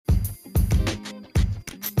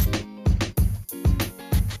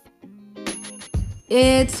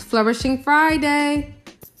It's Flourishing Friday.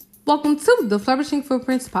 Welcome to the Flourishing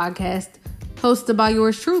Footprints podcast, hosted by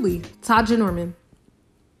yours truly, Taja Norman.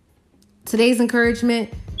 Today's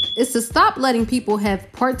encouragement is to stop letting people have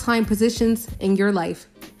part-time positions in your life.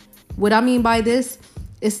 What I mean by this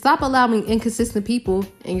is stop allowing inconsistent people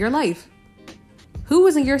in your life. Who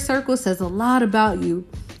is in your circle says a lot about you,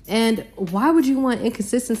 and why would you want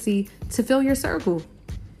inconsistency to fill your circle?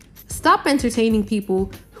 Stop entertaining people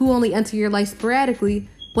who only enter your life sporadically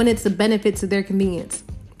when it's a benefit to their convenience.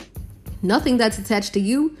 Nothing that's attached to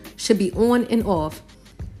you should be on and off.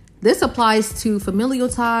 This applies to familial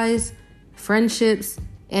ties, friendships,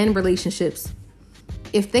 and relationships.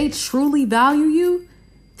 If they truly value you,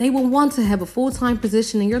 they will want to have a full-time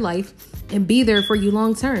position in your life and be there for you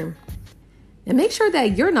long term. And make sure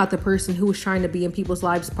that you're not the person who is trying to be in people's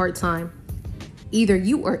lives part-time. Either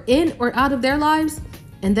you are in or out of their lives,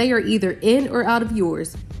 and they are either in or out of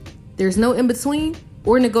yours. There's no in-between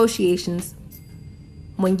or negotiations.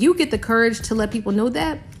 When you get the courage to let people know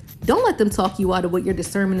that, don't let them talk you out of what your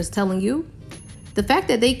discernment is telling you. The fact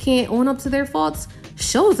that they can't own up to their faults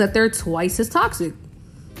shows that they're twice as toxic.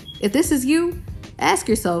 If this is you, ask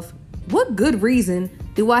yourself, what good reason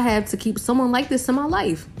do I have to keep someone like this in my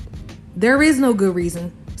life? There is no good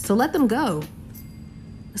reason, so let them go.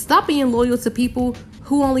 Stop being loyal to people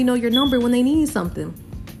who only know your number when they need something.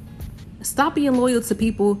 Stop being loyal to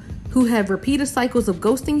people who have repeated cycles of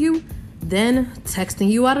ghosting you, then texting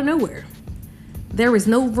you out of nowhere. There is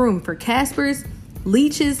no room for Caspers,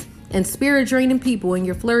 leeches, and spirit-draining people in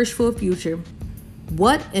your flourish-full future.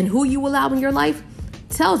 What and who you allow in your life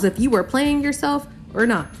tells if you are playing yourself or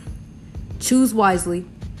not. Choose wisely.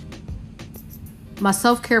 My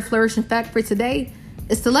self-care flourishing fact for today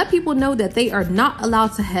is to let people know that they are not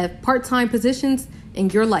allowed to have part-time positions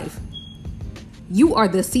in your life. You are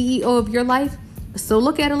the CEO of your life, so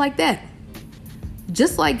look at it like that.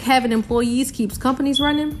 Just like having employees keeps companies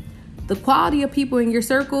running, the quality of people in your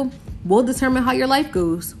circle will determine how your life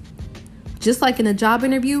goes. Just like in a job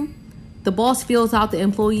interview, the boss feels out the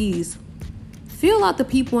employees. Feel out the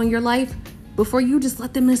people in your life before you just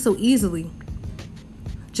let them in so easily.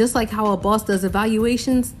 Just like how a boss does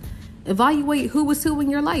evaluations, evaluate who is who in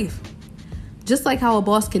your life. Just like how a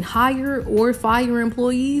boss can hire or fire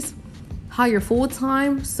employees, hire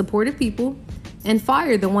full-time, supportive people, and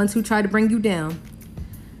fire the ones who try to bring you down.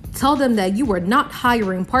 Tell them that you are not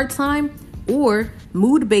hiring part-time or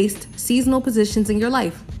mood-based seasonal positions in your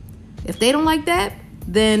life. If they don't like that,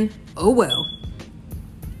 then oh well.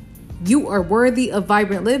 You are worthy of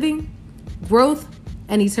vibrant living, growth,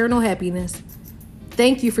 and eternal happiness.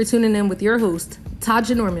 Thank you for tuning in with your host,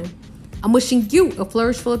 Taja Norman. I'm wishing you a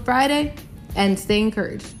flourishful Friday and stay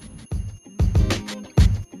encouraged.